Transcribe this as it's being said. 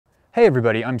Hey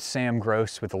everybody, I'm Sam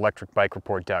Gross with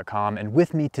electricbikereport.com, and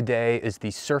with me today is the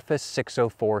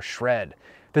Surface604 Shred.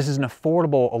 This is an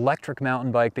affordable electric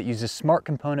mountain bike that uses smart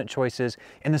component choices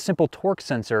and the simple torque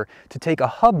sensor to take a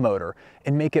hub motor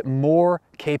and make it more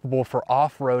capable for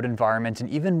off-road environments and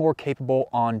even more capable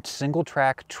on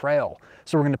single-track trail.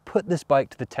 So we're going to put this bike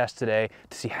to the test today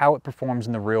to see how it performs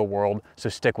in the real world, so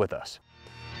stick with us.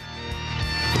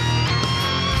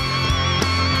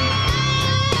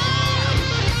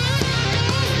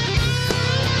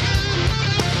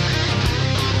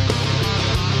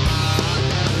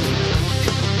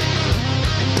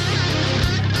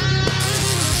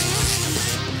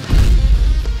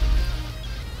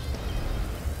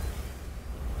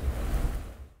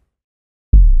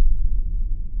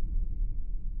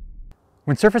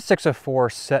 When Surface604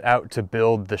 set out to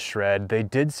build the Shred, they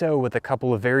did so with a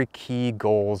couple of very key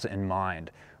goals in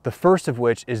mind. The first of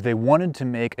which is they wanted to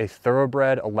make a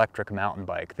thoroughbred electric mountain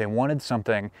bike. They wanted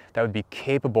something that would be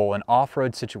capable in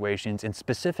off-road situations and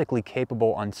specifically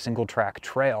capable on single-track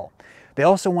trail. They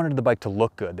also wanted the bike to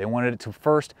look good. They wanted it to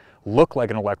first look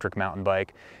like an electric mountain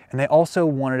bike, and they also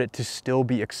wanted it to still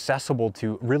be accessible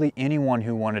to really anyone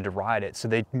who wanted to ride it, so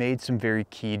they made some very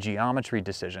key geometry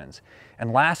decisions.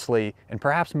 And lastly, and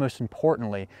perhaps most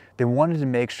importantly, they wanted to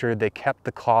make sure they kept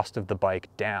the cost of the bike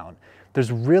down.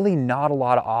 There's really not a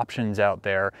lot of options out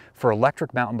there for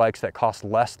electric mountain bikes that cost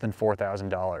less than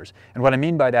 $4,000. And what I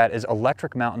mean by that is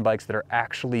electric mountain bikes that are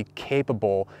actually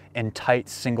capable in tight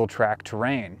single-track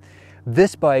terrain.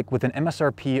 This bike, with an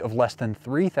MSRP of less than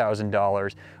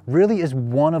 $3,000, really is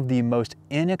one of the most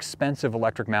inexpensive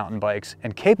electric mountain bikes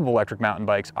and capable electric mountain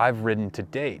bikes I've ridden to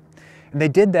date. And they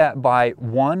did that by,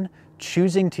 one,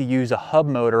 choosing to use a hub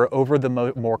motor over the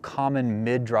more common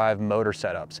mid-drive motor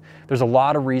setups. There's a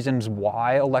lot of reasons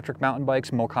why electric mountain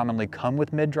bikes more commonly come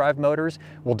with mid-drive motors.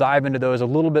 We'll dive into those a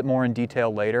little bit more in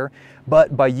detail later,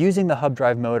 but by using the hub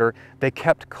drive motor, they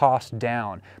kept costs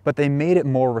down, but they made it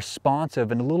more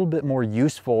responsive and a little bit more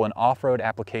useful in off-road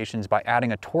applications by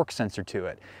adding a torque sensor to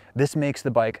it. This makes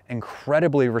the bike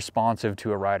incredibly responsive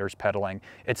to a rider's pedaling.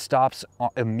 It stops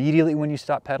immediately when you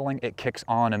stop pedaling, it kicks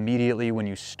on immediately when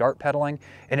you start pedaling,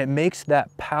 and it makes that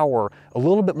power a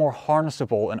little bit more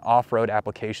harnessable in off-road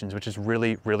applications, which is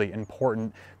really, really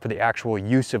important for the actual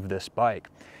use of this bike.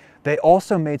 They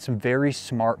also made some very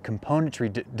smart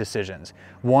componentry decisions.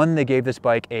 One, they gave this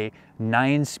bike a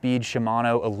 9-speed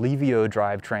Shimano Alivio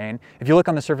drivetrain. If you look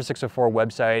on the Surface604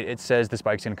 website, it says this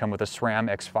bike's going to come with a SRAM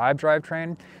X5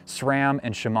 drivetrain. SRAM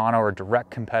and Shimano are direct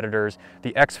competitors.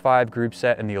 The X5 group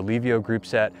set and the Alivio group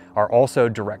set are also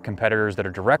direct competitors that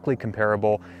are directly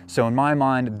comparable. So in my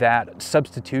mind, that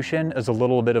substitution is a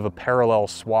little bit of a parallel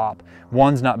swap.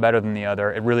 One's not better than the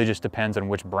other. It really just depends on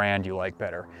which brand you like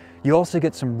better. You also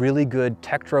get some really good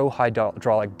Tektro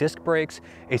hydraulic disc brakes,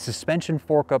 a suspension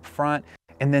fork up front,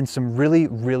 and then some really,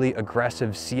 really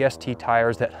aggressive CST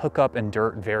tires that hook up in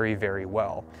dirt very, very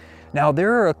well. Now,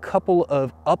 there are a couple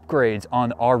of upgrades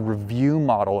on our review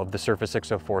model of the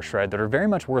Surface604 Shred that are very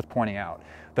much worth pointing out.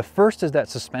 The first is that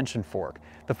suspension fork.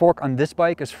 The fork on this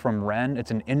bike is from Ren.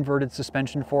 It's an inverted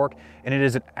suspension fork, and it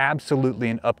is absolutely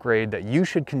an upgrade that you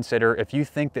should consider if you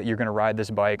think that you're going to ride this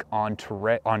bike on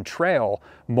trail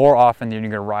more often than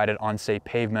you're going to ride it on, say,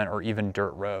 pavement or even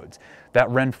dirt roads. That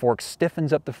Ren fork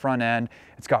stiffens up the front end.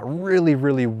 It's got really,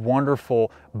 really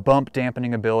wonderful bump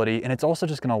dampening ability, and it's also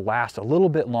just going to last a little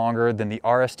bit longer than the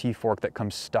RST fork that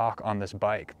comes stock on this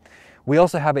bike. We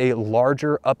also have a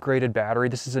larger upgraded battery.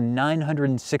 This is a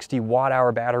 960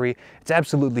 watt-hour battery. It's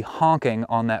absolutely honking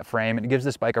on that frame, and it gives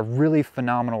this bike a really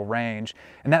phenomenal range.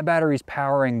 And that battery is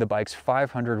powering the bike's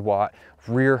 500 watt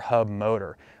rear hub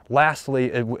motor.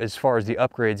 Lastly, as far as the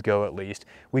upgrades go at least,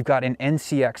 we've got an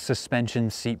NCX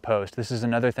suspension seat post. This is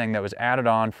another thing that was added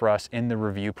on for us in the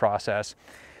review process.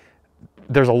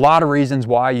 There's a lot of reasons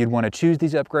why you'd want to choose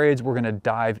these upgrades. We're going to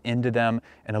dive into them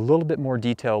in a little bit more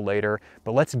detail later,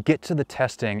 but let's get to the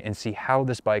testing and see how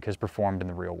this bike has performed in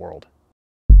the real world.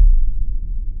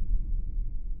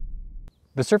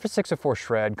 The Surface604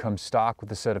 Shred comes stock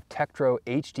with a set of Tektro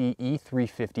HD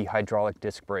E350 hydraulic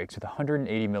disc brakes with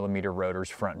 180mm rotors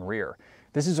front and rear.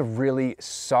 This is a really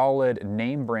solid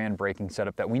name brand braking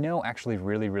setup that we know actually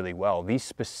really, really well. These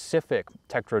specific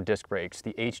Tektro disc brakes,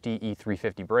 the HD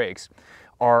E350 brakes,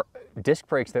 are disc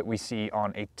brakes that we see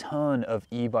on a ton of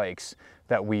e-bikes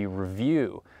that we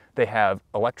review. They have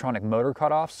electronic motor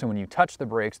cutoffs, so when you touch the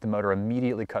brakes, the motor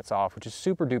immediately cuts off, which is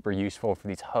super duper useful for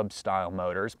these hub style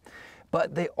motors.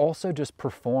 but they also just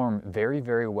perform very,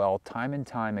 very well time and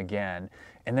time again.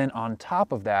 And then on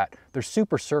top of that, they're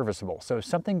super serviceable. So if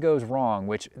something goes wrong,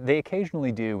 which they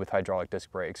occasionally do with hydraulic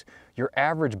disc brakes, your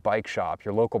average bike shop,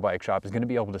 your local bike shop, is going to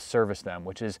be able to service them,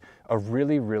 which is a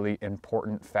really, really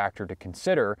important factor to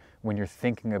consider when you're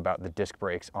thinking about the disc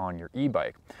brakes on your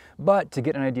e-bike. But to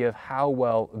get an idea of how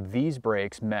well these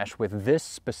brakes mesh with this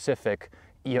specific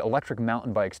electric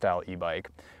mountain bike style e-bike,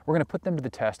 we're going to put them to the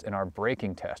test in our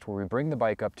braking test, where we bring the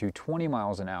bike up to 20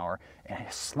 miles an hour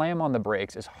and slam on the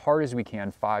brakes as hard as we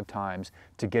can 5 times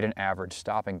to get an average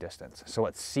stopping distance. So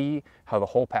let's see how the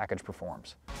whole package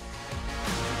performs.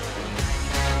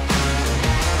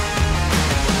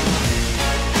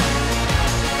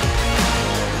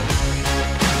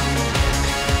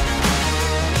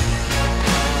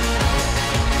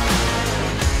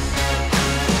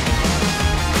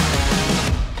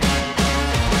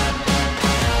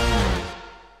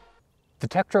 The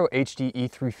Tektro HD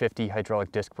E350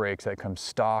 hydraulic disc brakes that come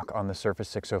stock on the Surface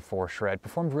 604 Shred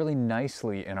performed really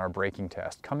nicely in our braking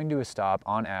test, coming to a stop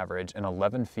on average in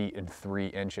 11 feet and 3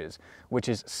 inches, which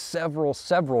is several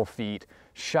feet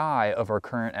shy of our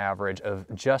current average of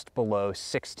just below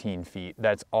 16 feet.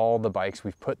 That's all the bikes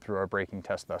we've put through our braking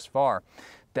test thus far.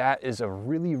 That is a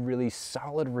really, really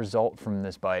solid result from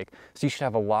this bike. So you should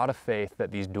have a lot of faith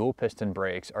that these dual piston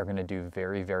brakes are going to do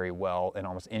very, very well in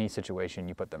almost any situation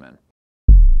you put them in.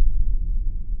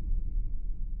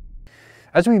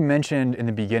 As we mentioned in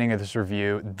the beginning of this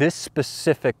review, this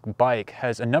specific bike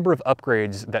has a number of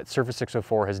upgrades that Surface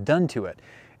 604 has done to it.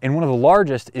 And one of the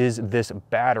largest is this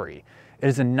battery. It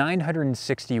is a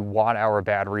 960 watt-hour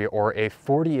battery, or a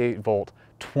 48 volt,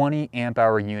 20 amp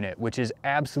hour unit, which is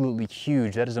absolutely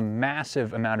huge. That is a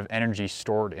massive amount of energy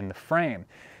stored in the frame.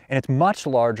 And it's much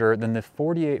larger than the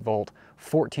 48 volt,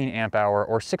 14 amp hour,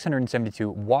 or 672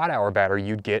 watt-hour battery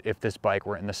you'd get if this bike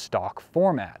were in the stock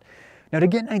format. Now, to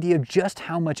get an idea of just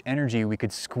how much energy we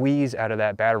could squeeze out of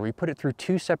that battery, we put it through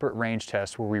 2 separate range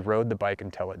tests where we rode the bike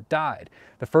until it died.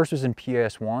 The first was in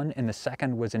PAS1 and the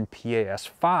second was in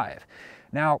PAS5.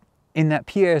 Now, in that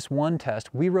PAS1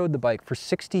 test, we rode the bike for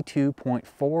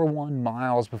 62.41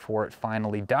 miles before it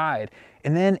finally died.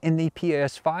 And then in the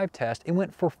PAS5 test, it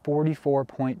went for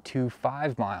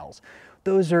 44.25 miles.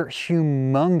 Those are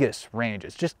humongous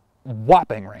ranges, just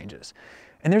whopping ranges.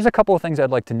 And there's a couple of things I'd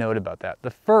like to note about that.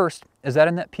 The first is that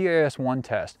in that PAS1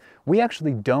 test, we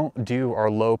actually don't do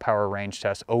our low power range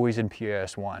test always in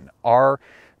PAS1. Our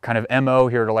kind of MO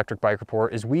here at Electric Bike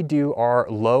Report is we do our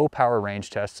low power range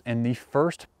tests in the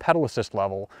first pedal assist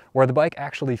level, where the bike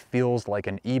actually feels like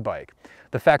an e-bike.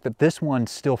 The fact that this one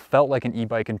still felt like an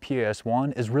e-bike in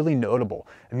PAS1 is really notable.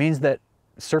 It means that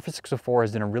Surface 604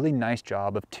 has done a really nice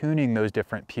job of tuning those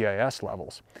different PAS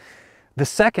levels. The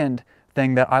second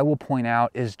thing that I will point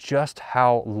out is just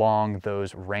how long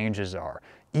those ranges are.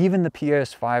 Even the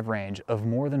PAS5 range of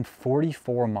more than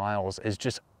 44 miles is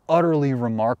just utterly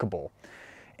remarkable.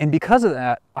 And because of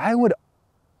that, I would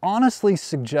honestly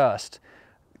suggest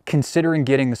considering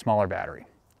getting the smaller battery.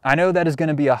 I know that is going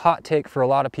to be a hot take for a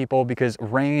lot of people because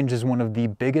range is one of the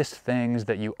biggest things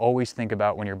that you always think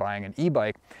about when you're buying an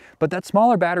e-bike, but that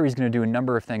smaller battery is going to do a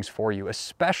number of things for you,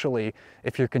 especially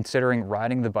if you're considering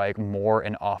riding the bike more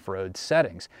in off-road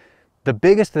settings. The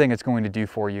biggest thing it's going to do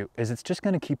for you is it's just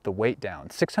going to keep the weight down.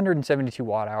 672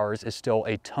 watt hours is still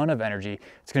a ton of energy.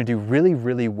 It's going to do really,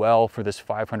 really well for this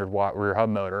 500 watt rear hub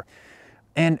motor.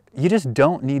 And you just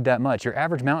don't need that much. Your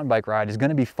average mountain bike ride is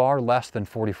going to be far less than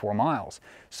 44 miles.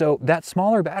 So that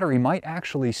smaller battery might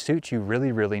actually suit you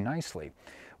really, really nicely.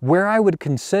 Where I would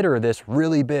consider this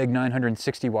really big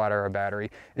 960 watt hour battery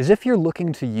is if you're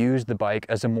looking to use the bike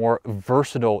as a more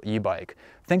versatile e-bike.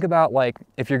 Think about like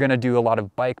if you're going to do a lot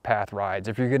of bike path rides,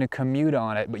 if you're going to commute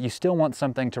on it, but you still want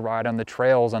something to ride on the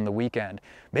trails on the weekend.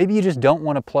 Maybe you just don't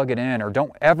want to plug it in or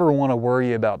don't ever want to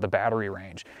worry about the battery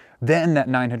range. Then that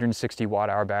 960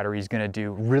 watt hour battery is going to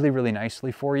do really, really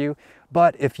nicely for you.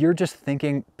 But if you're just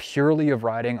thinking purely of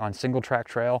riding on single track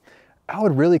trail, I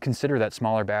would really consider that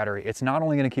smaller battery. It's not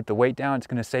only going to keep the weight down, it's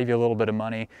going to save you a little bit of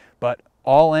money, but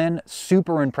all in,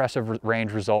 super impressive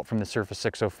range result from the Surface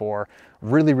 604.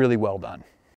 Really, really well done.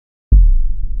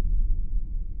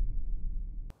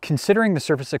 Considering the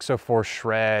Surface 604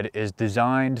 Shred is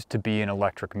designed to be an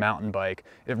electric mountain bike,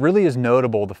 it really is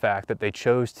notable the fact that they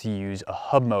chose to use a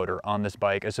hub motor on this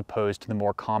bike as opposed to the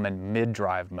more common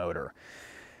mid-drive motor.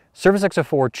 Surface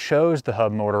 604 chose the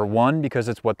hub motor, one, because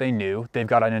it's what they knew. They've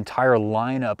got an entire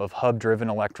lineup of hub-driven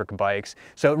electric bikes,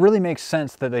 so it really makes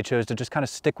sense that they chose to just kind of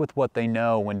stick with what they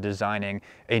know when designing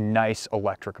a nice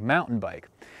electric mountain bike.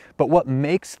 But what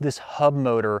makes this hub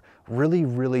motor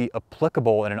really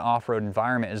applicable in an off-road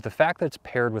environment is the fact that it's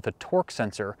paired with a torque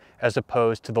sensor as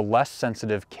opposed to the less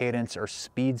sensitive cadence or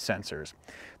speed sensors.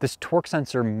 This torque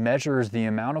sensor measures the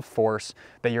amount of force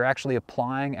that you're actually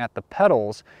applying at the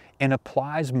pedals and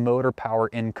applies motor power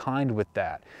in kind with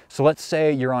that. So let's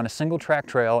say you're on a single track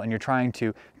trail and you're trying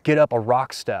to get up a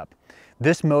rock step.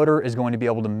 This motor is going to be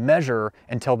able to measure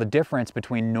and tell the difference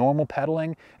between normal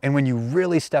pedaling and when you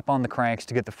really step on the cranks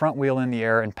to get the front wheel in the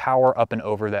air and power up and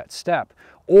over that step.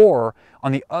 Or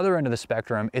on the other end of the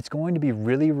spectrum, it's going to be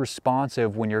really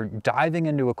responsive when you're diving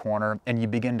into a corner and you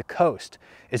begin to coast.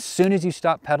 As soon as you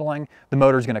stop pedaling, the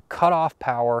motor is going to cut off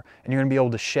power and you're going to be able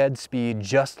to shed speed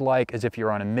just like as if you're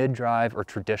on a mid-drive or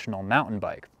traditional mountain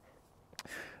bike.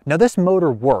 Now this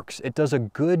motor works, it does a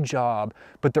good job,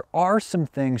 but there are some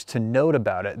things to note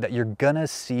about it that you're gonna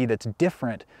see that's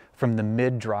different from the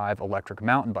mid-drive electric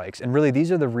mountain bikes. And really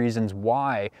these are the reasons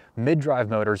why mid-drive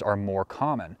motors are more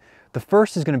common. The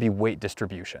first is gonna be weight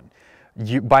distribution.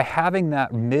 By having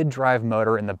that mid-drive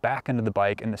motor in the back end of the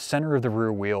bike in the center of the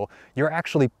rear wheel, you're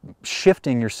actually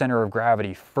shifting your center of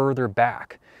gravity further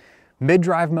back.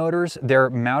 Mid-drive motors, they're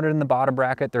mounted in the bottom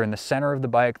bracket, they're in the center of the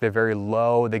bike, they're very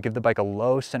low, they give the bike a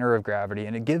low center of gravity,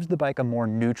 and it gives the bike a more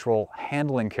neutral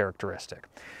handling characteristic.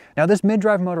 Now this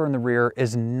mid-drive motor in the rear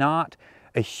is not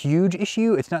a huge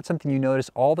issue, it's not something you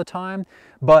notice all the time,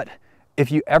 but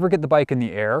if you ever get the bike in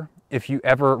the air, if you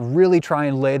ever really try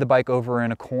and lay the bike over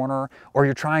in a corner, or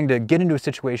you're trying to get into a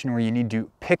situation where you need to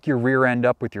pick your rear end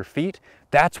up with your feet,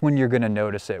 that's when you're gonna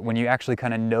notice it, when you actually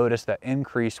kind of notice that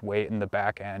increased weight in the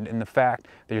back end and the fact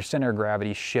that your center of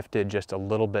gravity shifted just a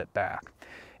little bit back.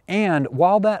 And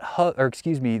while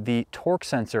the torque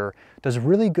sensor does a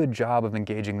really good job of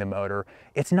engaging the motor,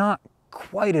 it's not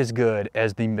quite as good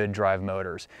as the mid-drive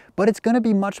motors, but it's going to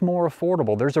be much more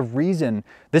affordable. There's a reason.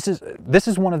 This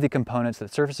is one of the components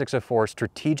that Surface604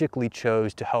 strategically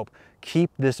chose to help keep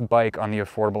this bike on the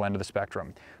affordable end of the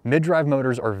spectrum. Mid-drive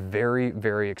motors are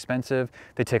very expensive.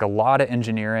 They take a lot of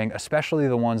engineering, especially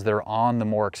the ones that are on the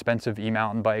more expensive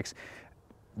e-mountain bikes.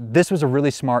 This was a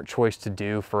really smart choice to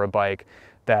do for a bike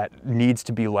that needs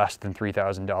to be less than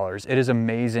 $3,000. It is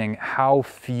amazing how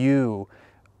few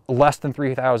less than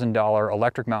 $3,000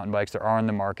 electric mountain bikes there are on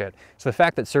the market. So the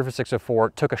fact that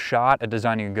Surface604 took a shot at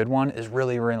designing a good one is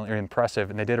really impressive,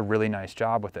 and they did a really nice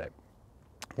job with it.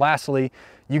 Lastly,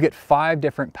 you get 5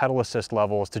 different pedal assist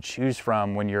levels to choose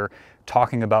from when you're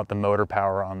talking about the motor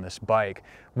power on this bike.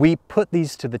 We put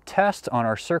these to the test on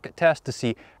our circuit test to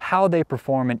see how they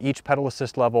perform in each pedal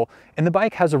assist level, and the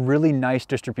bike has a really nice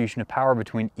distribution of power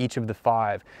between each of the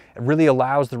 5. It really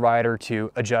allows the rider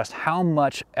to adjust how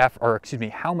much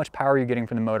power you're getting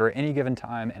from the motor at any given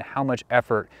time and how much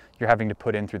effort you're having to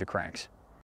put in through the cranks.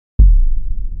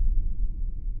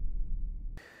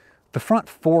 The front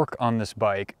fork on this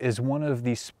bike is one of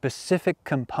the specific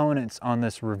components on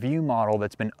this review model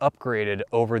that's been upgraded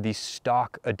over the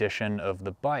stock edition of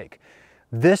the bike.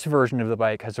 This version of the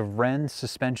bike has a Wren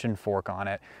suspension fork on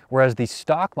it, whereas the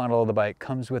stock model of the bike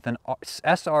comes with an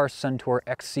SR Suntour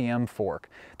XCM fork.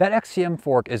 That XCM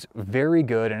fork is very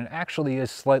good, and it actually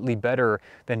is slightly better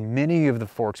than many of the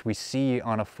forks we see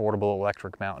on affordable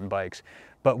electric mountain bikes.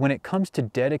 But when it comes to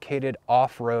dedicated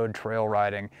off-road trail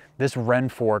riding, this Wren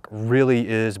fork really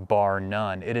is bar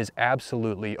none. It is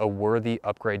absolutely a worthy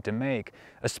upgrade to make,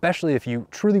 especially if you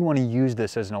truly want to use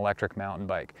this as an electric mountain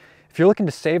bike. If you're looking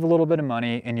to save a little bit of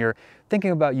money and you're thinking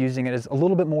about using it as a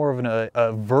little bit more of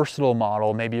a versatile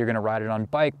model, maybe you're going to ride it on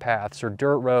bike paths or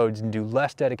dirt roads and do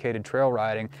less dedicated trail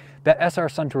riding, that SR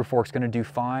Suntour fork is going to do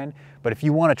fine. But if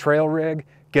you want a trail rig,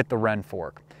 get the Wren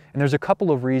fork. And there's a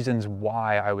couple of reasons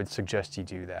why I would suggest you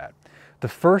do that. The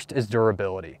first is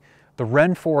durability. The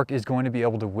Wren fork is going to be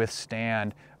able to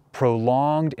withstand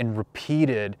prolonged and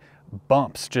repeated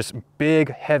bumps, just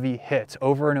big, heavy hits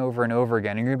over and over and over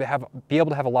again. And you're going to be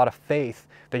able to have a lot of faith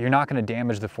that you're not going to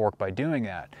damage the fork by doing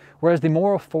that. Whereas the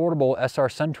more affordable SR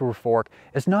Suntour fork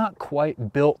is not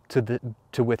quite built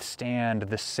to withstand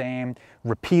the same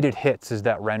repeated hits as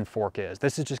that Wren fork is.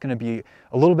 This is just going to be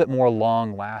a little bit more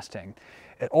long lasting.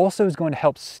 It also is going to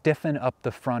help stiffen up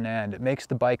the front end. It makes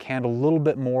the bike handle a little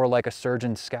bit more like a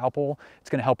surgeon's scalpel.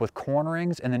 It's going to help with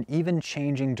cornerings and then even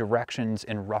changing directions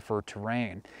in rougher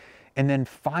terrain. And then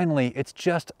finally, it's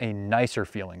just a nicer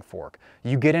feeling fork.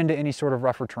 You get into any sort of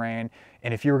rougher terrain,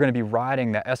 and if you were going to be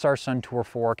riding the SR Suntour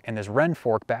fork and this Wren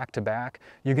fork back to back,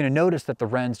 you're going to notice that the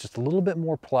Wren's just a little bit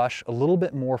more plush, a little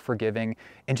bit more forgiving,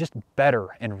 and just better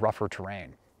in rougher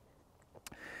terrain.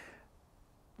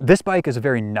 This bike is a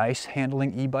very nice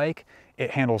handling e-bike. It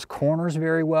handles corners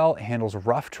very well. It handles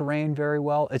rough terrain very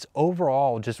well. It's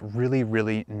overall just really,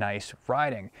 really nice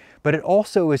riding. But it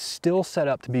also is still set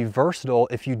up to be versatile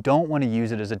if you don't want to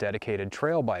use it as a dedicated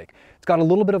trail bike. It's got a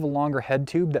little bit of a longer head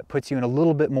tube that puts you in a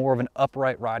little bit more of an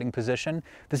upright riding position.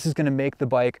 This is going to make the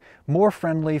bike more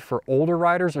friendly for older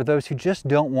riders or those who just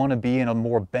don't want to be in a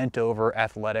more bent over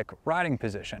athletic riding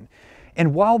position.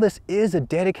 And while this is a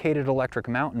dedicated electric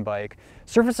mountain bike,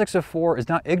 Surface604 is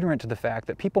not ignorant to the fact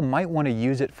that people might want to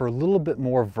use it for a little bit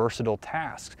more versatile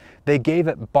tasks. They gave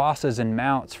it bosses and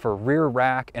mounts for rear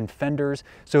rack and fenders,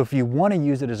 so if you want to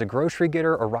use it as a grocery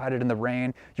getter or ride it in the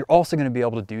rain, you're also going to be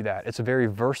able to do that. It's a very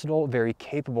versatile, very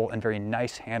capable, and very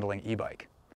nice handling e-bike.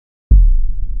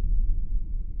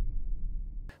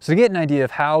 So to get an idea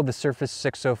of how the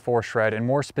Surface604 Shred, and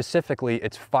more specifically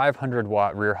its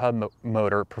 500-watt rear hub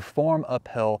motor, perform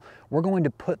uphill, we're going to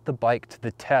put the bike to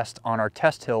the test on our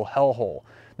test hill Hellhole.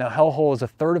 Now Hellhole is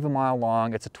 1/3 of a mile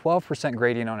long, it's a 12%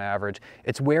 gradient on average.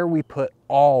 It's where we put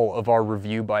all of our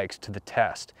review bikes to the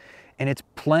test. And it's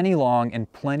plenty long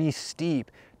and plenty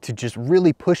steep to just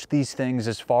really push these things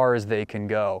as far as they can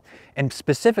go. And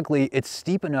specifically, it's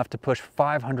steep enough to push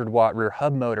 500-watt rear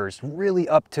hub motors really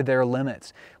up to their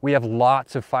limits. We have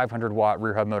lots of 500-watt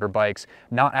rear hub motor bikes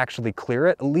not actually clear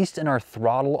it, at least in our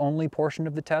throttle-only portion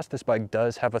of the test. This bike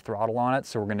does have a throttle on it,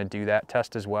 so we're gonna do that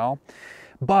test as well.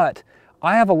 But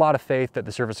I have a lot of faith that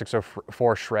the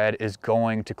Surface604 Shred is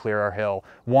going to clear our hill.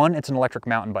 One, it's an electric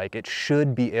mountain bike. It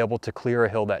should be able to clear a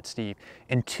hill that steep.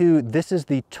 And two, this is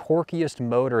the torqueyest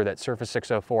motor that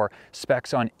Surface604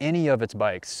 specs on any of its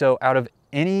bikes. So out of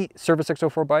any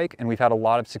Surface604 bike, and we've had a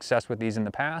lot of success with these in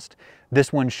the past,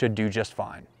 this one should do just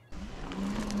fine.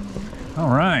 All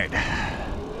right.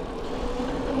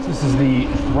 This is the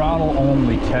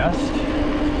throttle-only test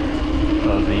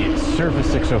of the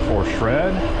Surface604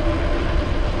 Shred.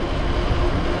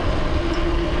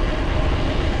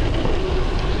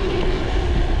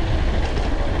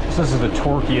 This is the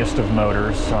torqueyest of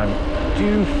motors, so I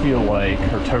do feel like,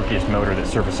 or torqueyest motor that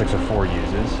Surface604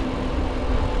 uses.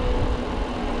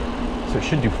 So it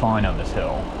should do fine on this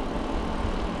hill.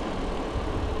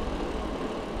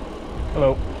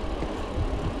 Hello.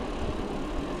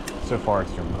 So far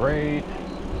it's doing great.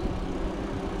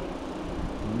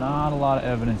 Not a lot of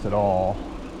evidence at all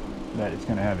that it's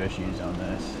going to have issues on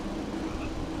this.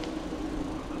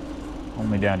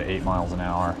 Only down to 8 miles an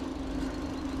hour.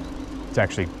 It's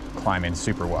actually climbing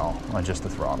super well on just the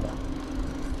throttle.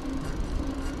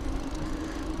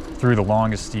 Through the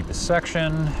longest, steepest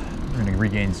section, we're going to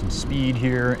regain some speed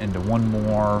here into one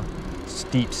more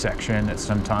steep section that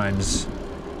sometimes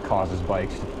causes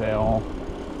bikes to fail.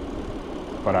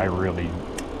 But I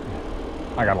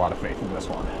got a lot of faith in this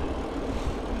one.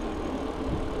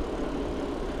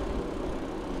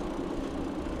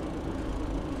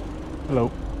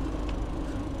 Hello.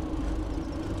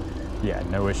 Yeah,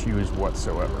 no issues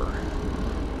whatsoever.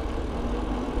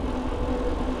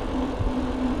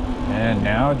 And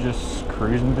now just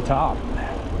cruising to the top.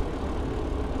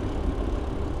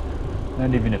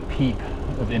 Not even a peep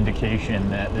of indication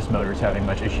that this motor is having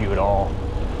much issue at all.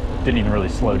 Didn't even really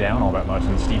slow down all that much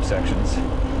in the steep sections.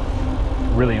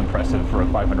 Really impressive for a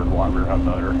 500-watt rear hub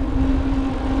motor.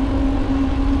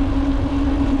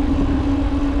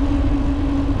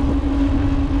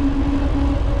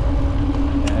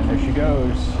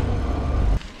 Goes.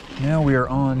 Now we are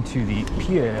on to the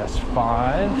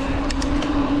PAS5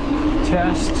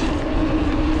 test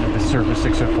of the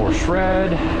Surface604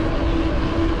 Shred.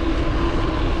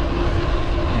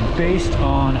 And based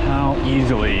on how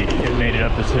easily it made it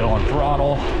up this hill on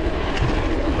throttle,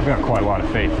 I've got quite a lot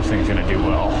of faith this thing's going to do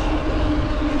well.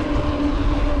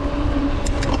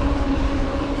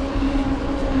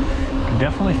 You can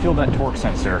definitely feel that torque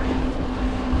sensor.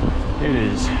 It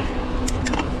is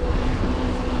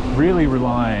really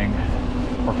relying,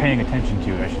 or paying attention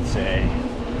to, I should say,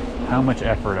 how much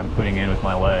effort I'm putting in with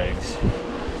my legs.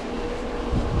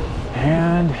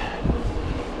 And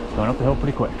it's going up the hill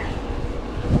pretty quick.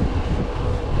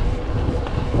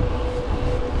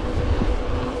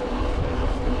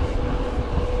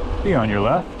 Be on your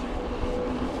left.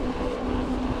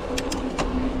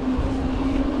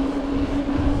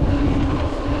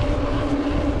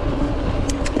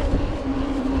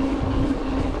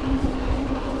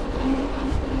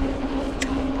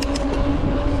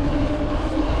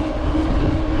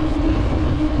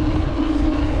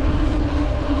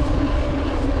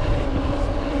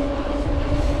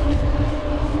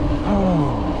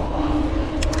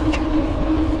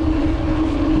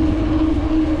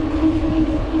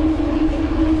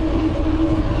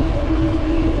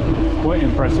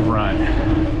 Impressive run.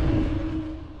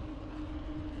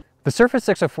 The Surface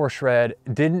 604 Shred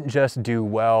didn't just do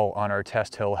well on our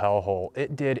test hill hellhole,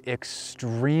 it did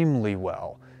extremely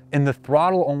well. In the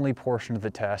throttle-only portion of the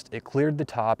test, it cleared the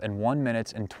top in 1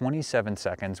 minute and 27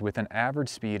 seconds with an average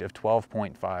speed of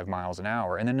 12.5 miles an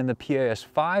hour. And then in the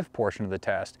PAS5 portion of the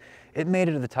test, it made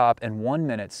it to the top in 1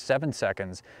 minute, 7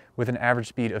 seconds with an average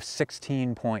speed of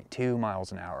 16.2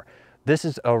 miles an hour. This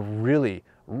is a really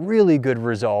good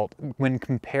result when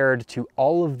compared to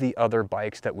all of the other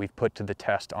bikes that we've put to the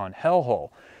test on hellhole.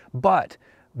 But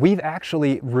we've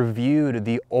actually reviewed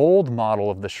the old model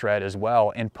of the Shred as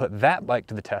well and put that bike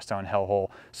to the test on hellhole,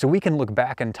 so we can look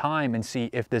back in time and see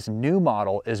if this new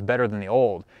model is better than the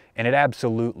old, and it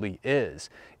absolutely is.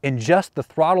 In just the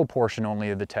throttle portion only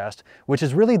of the test, which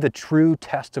is really the true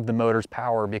test of the motor's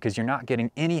power because you're not getting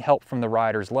any help from the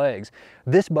rider's legs,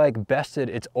 this bike bested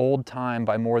its old time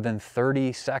by more than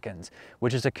 30 seconds,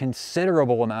 which is a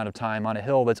considerable amount of time on a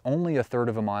hill that's only 1/3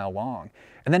 of a mile long.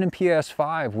 And then in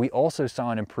PAS5, we also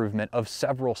saw an improvement of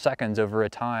several seconds over a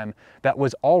time that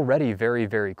was already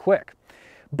very quick.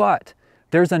 But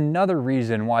there's another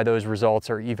reason why those results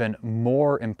are even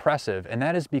more impressive, and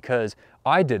that is because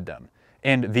I did them.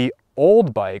 And the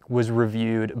old bike was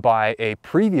reviewed by a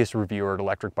previous reviewer at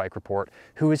Electric Bike Report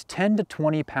who is 10 to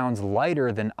 20 pounds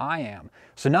lighter than I am.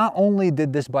 So not only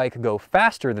did this bike go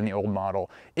faster than the old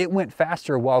model, it went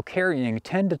faster while carrying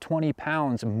 10 to 20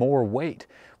 pounds more weight,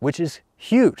 which is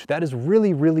huge. That is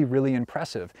really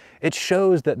impressive. It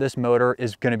shows that this motor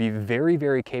is going to be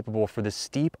very capable for the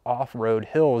steep off-road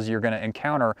hills you're going to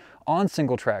encounter on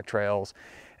single track trails.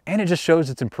 And it just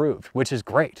shows it's improved, which is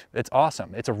great. It's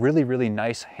awesome. It's a really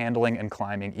nice handling and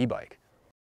climbing e-bike.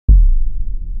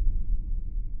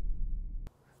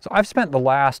 So I've spent the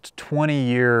last 20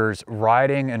 years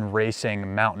riding and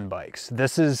racing mountain bikes.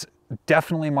 This is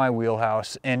definitely my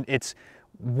wheelhouse, and it's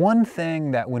one thing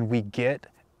that when we get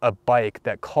a bike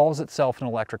that calls itself an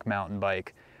electric mountain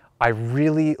bike, I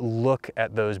really look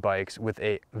at those bikes with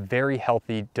a very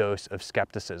healthy dose of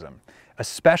skepticism,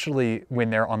 especially when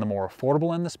they're on the more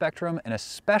affordable end of the spectrum, and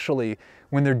especially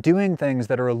when they're doing things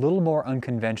that are a little more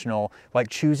unconventional, like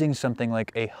choosing something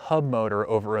like a hub motor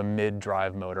over a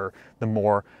mid-drive motor, the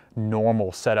more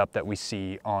normal setup that we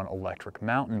see on electric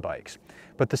mountain bikes.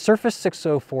 But the Surface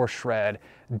 604 Shred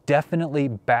definitely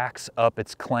backs up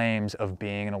its claims of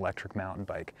being an electric mountain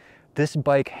bike. This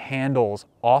bike handles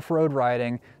off-road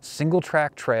riding, single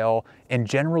track trail, and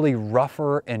generally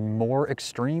rougher and more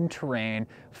extreme terrain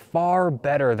far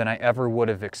better than I ever would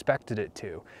have expected it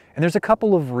to. And there's a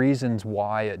couple of reasons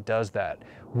why it does that.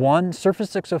 One, Surface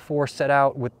 604 set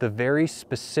out with the very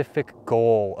specific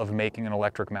goal of making an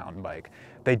electric mountain bike.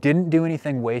 They didn't do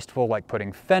anything wasteful like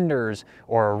putting fenders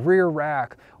or a rear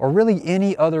rack or really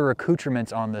any other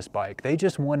accoutrements on this bike. They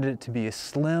just wanted it to be a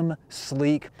slim,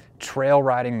 sleek trail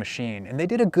riding machine, and they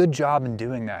did a good job in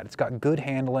doing that. It's got good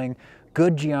handling,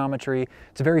 good geometry.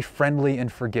 It's a very friendly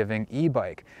and forgiving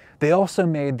e-bike. They also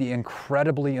made the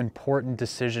incredibly important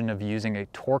decision of using a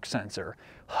torque sensor.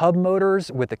 Hub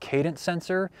motors with a cadence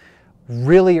sensor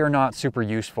really are not super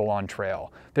useful on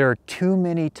trail. There are too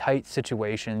many tight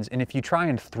situations, and if you try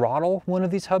and throttle one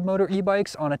of these hub motor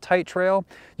e-bikes on a tight trail,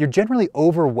 you're generally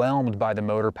overwhelmed by the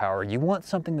motor power. You want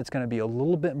something that's going to be a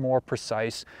little bit more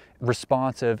precise,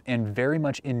 responsive, and very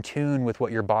much in tune with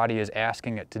what your body is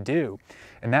asking it to do.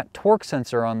 And that torque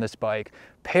sensor on this bike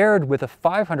paired with a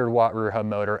 500 watt rear hub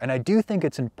motor, and I do think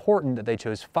it's important that they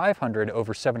chose 500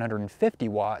 over 750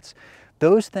 watts,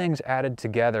 those things added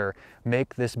together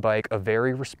make this bike a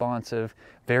very responsive,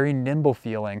 very nimble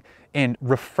feeling, and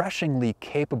refreshingly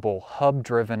capable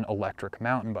hub-driven electric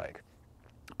mountain bike.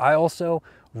 I also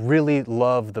really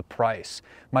love the price.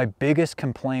 My biggest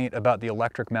complaint about the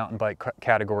electric mountain bike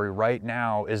category right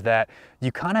now is that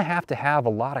you kind of have to have a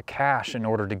lot of cash in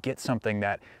order to get something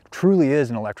that truly is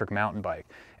an electric mountain bike.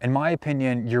 In my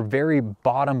opinion, your very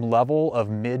bottom level of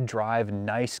mid-drive,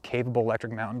 nice, capable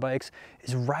electric mountain bikes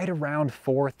is right around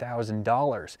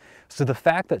 $4,000. So the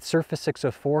fact that Surface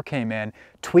 604 came in,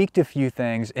 tweaked a few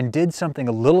things, and did something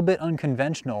a little bit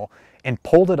unconventional, and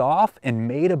pulled it off and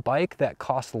made a bike that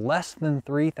costs less than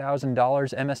 $3,000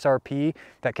 MSRP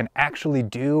that can actually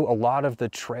do a lot of the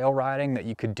trail riding that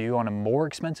you could do on a more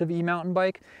expensive e-mountain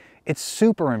bike, it's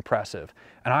super impressive.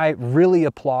 And I really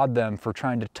applaud them for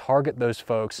trying to target those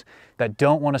folks that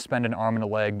don't want to spend an arm and a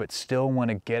leg but still want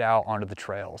to get out onto the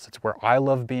trails. It's where I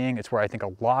love being. It's where I think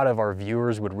a lot of our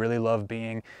viewers would really love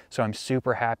being. So I'm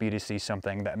super happy to see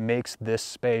something that makes this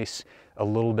space a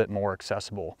little bit more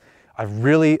accessible. I've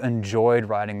really enjoyed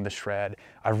riding the Shred.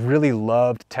 I really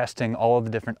loved testing all of the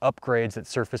different upgrades that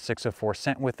Surface 604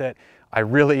 sent with it. I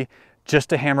really Just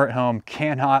to hammer it home,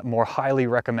 cannot more highly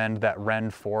recommend that Ren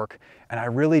fork, and I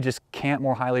really just can't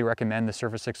more highly recommend the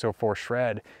Surface 604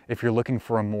 Shred if you're looking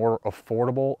for a more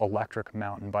affordable electric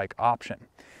mountain bike option.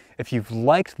 If you've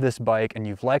liked this bike and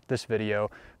you've liked this video,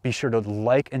 be sure to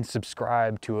like and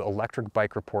subscribe to Electric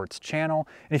Bike Report's channel.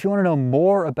 And if you want to know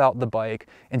more about the bike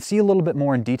and see a little bit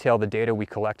more in detail the data we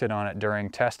collected on it during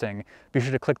testing, be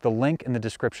sure to click the link in the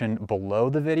description below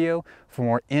the video for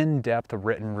more in-depth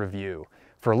written review.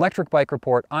 For Electric Bike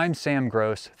Report, I'm Sam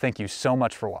Gross. Thank you so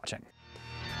much for watching.